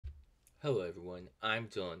Hello everyone, I'm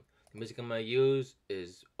Dylan. The music I'm gonna use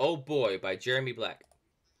is Oh Boy by Jeremy Black.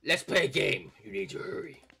 Let's play a game! You need to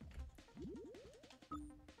hurry.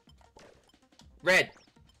 Red!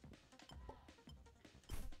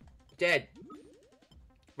 Dead!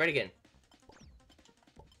 Red again.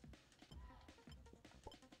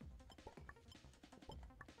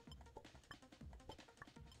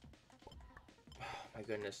 Oh my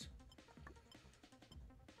goodness.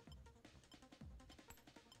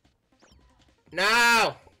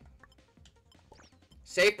 No!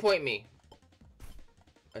 Save point me.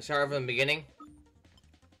 I start from the beginning.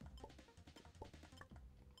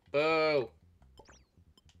 Boo!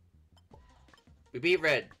 We beat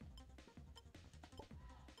Red.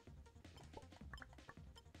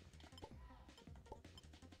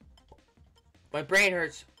 My brain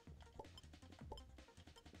hurts.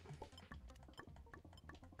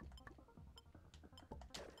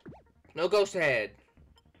 No ghost ahead.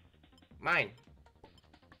 Mine.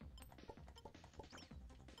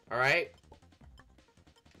 Alright.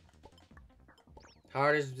 How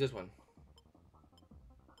hard is this one?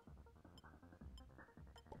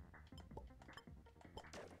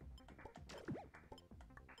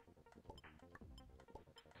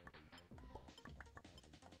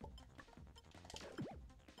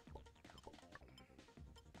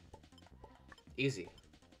 Easy.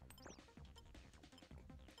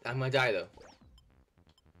 I'm gonna die though.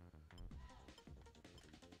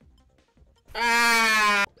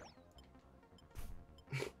 Ah!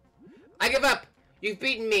 I give up! You've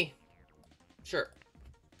beaten me! Sure.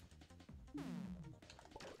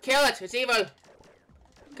 Kill it! It's evil!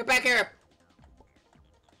 Come back here!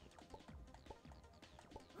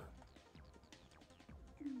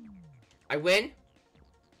 I win?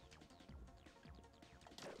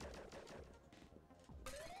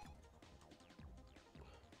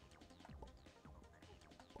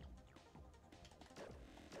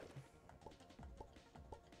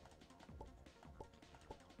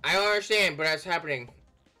 I don't understand, but that's happening.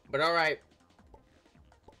 But alright.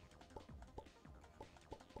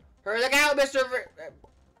 Hurry, look out, Mr.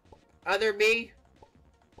 Other me.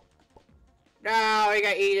 No, I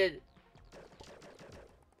got eaten.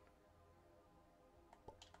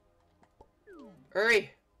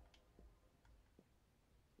 Hurry.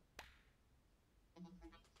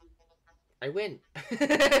 I win.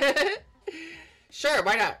 Sure,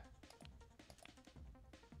 why not?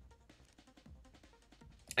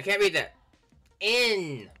 I can't read that.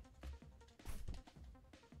 In.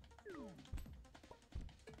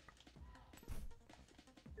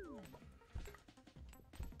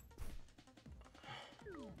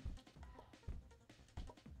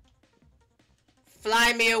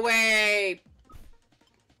 Fly me away.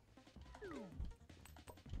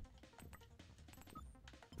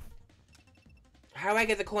 How do I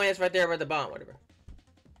get the coin that's right there by the bomb? Whatever.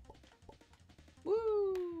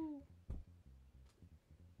 Woo.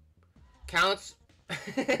 Counts.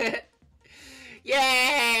 Yeah,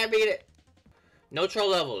 I beat it. No troll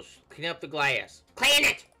levels. Clean up the glass. Clean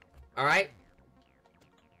it! Alright.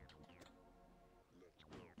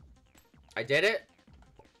 I did it.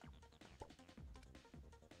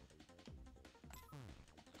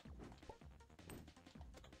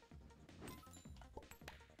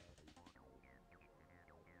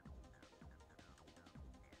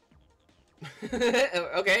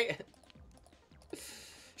 Okay.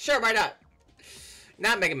 Sure, why not?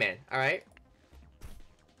 Not Megaman, alright?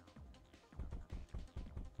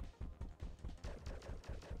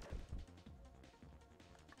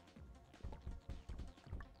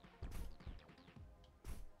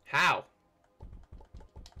 How?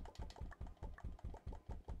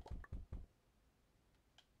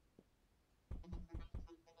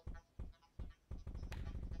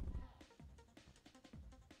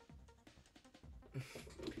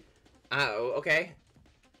 Oh, okay.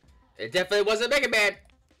 It definitely wasn't Megaman.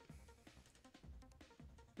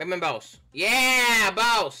 Megaman boss. Yeah,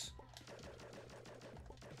 boss.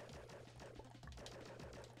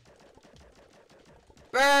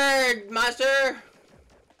 Bird monster.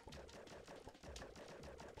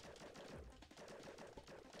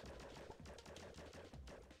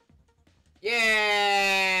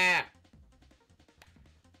 Yeah.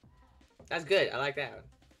 That's good. I like that one.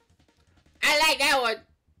 I like that one.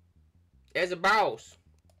 There's a boss.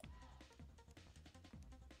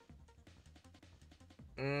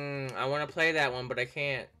 I want to play that one, but I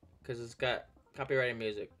can't because it's got copyrighted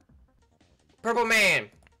music. Purple Man.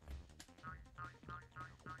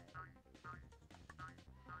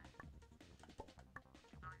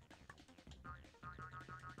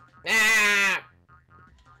 Ah!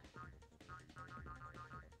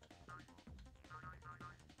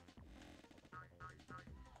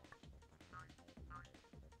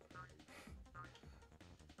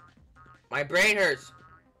 My brain hurts.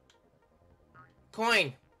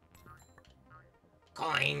 Coin.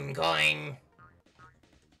 Coin, coin.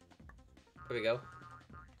 There we go.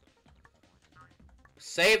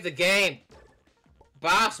 Save the game.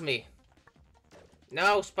 Boss me.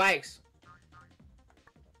 No spikes.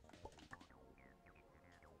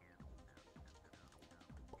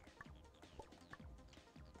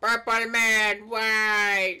 Purple man,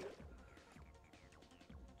 why?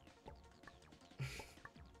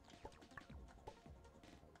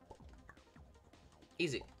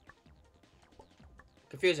 Easy.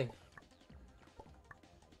 Confusing.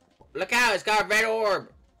 Look out, it's got a red orb.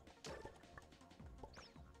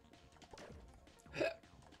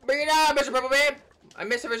 Bring it on, Mr. Purple Man. I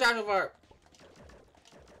missed every shot so far.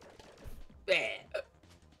 Do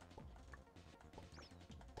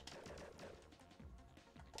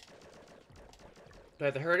I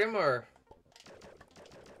have to hurt him, or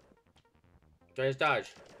do I just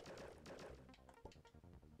dodge?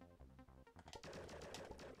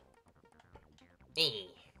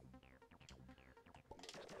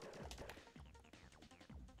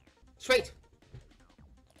 Sweet!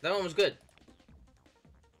 That one was good.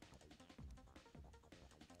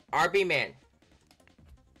 RB man.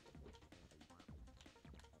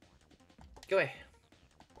 Go away.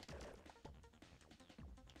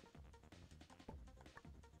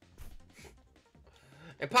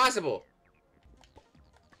 Impossible.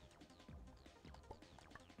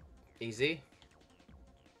 Easy.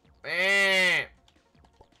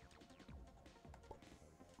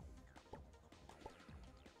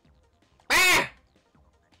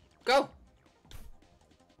 Go.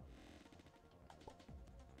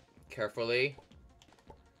 Carefully.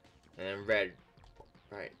 And red.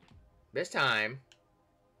 Right. This time.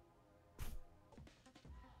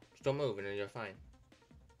 Just don't move and then you're fine.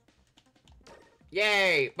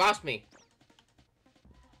 Yay! Boss me.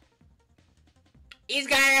 He's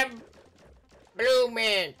got a blue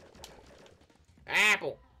man.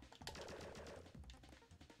 Apple.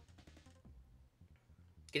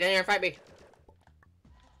 Get down here and fight me.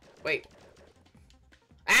 Wait.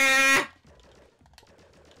 Ah!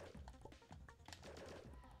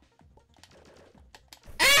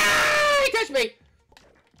 Ah! He touched me.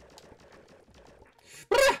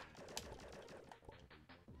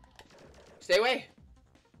 Stay away.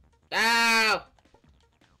 Ow!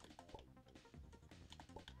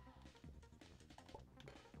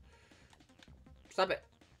 Stop it.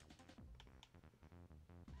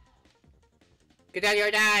 Get down here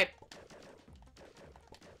and die.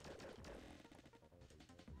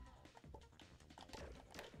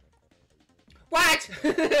 What?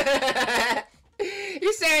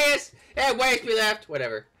 You serious? Yeah, one HP left.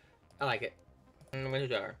 Whatever. I like it. I'm gonna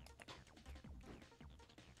do our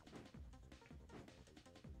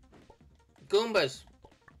Goombas.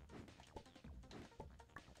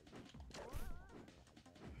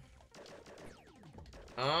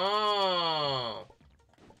 Oh.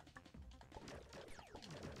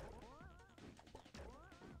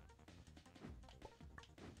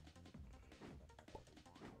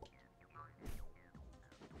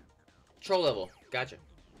 Troll level. Gotcha.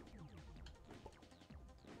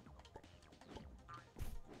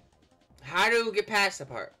 How do we get past the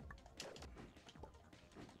part?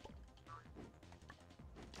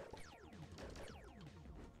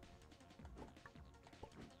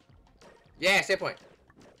 Yeah, save point.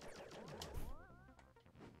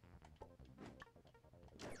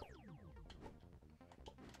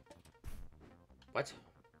 What?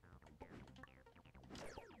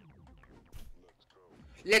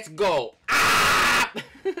 Let's go. Ah!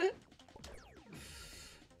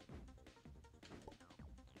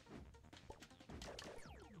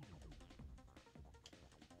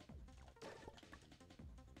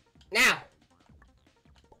 Now.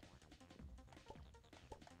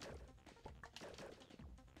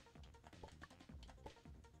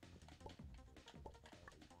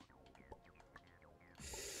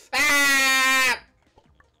 Ah!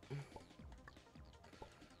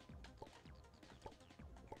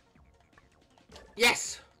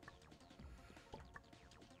 Yes.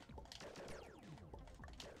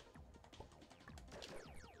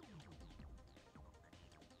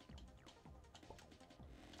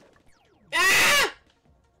 Ah!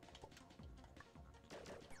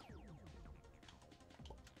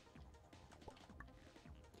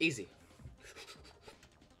 Easy.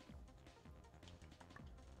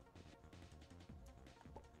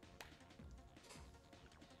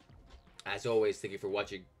 As always, thank you for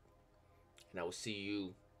watching, and I will see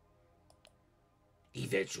you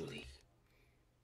eventually.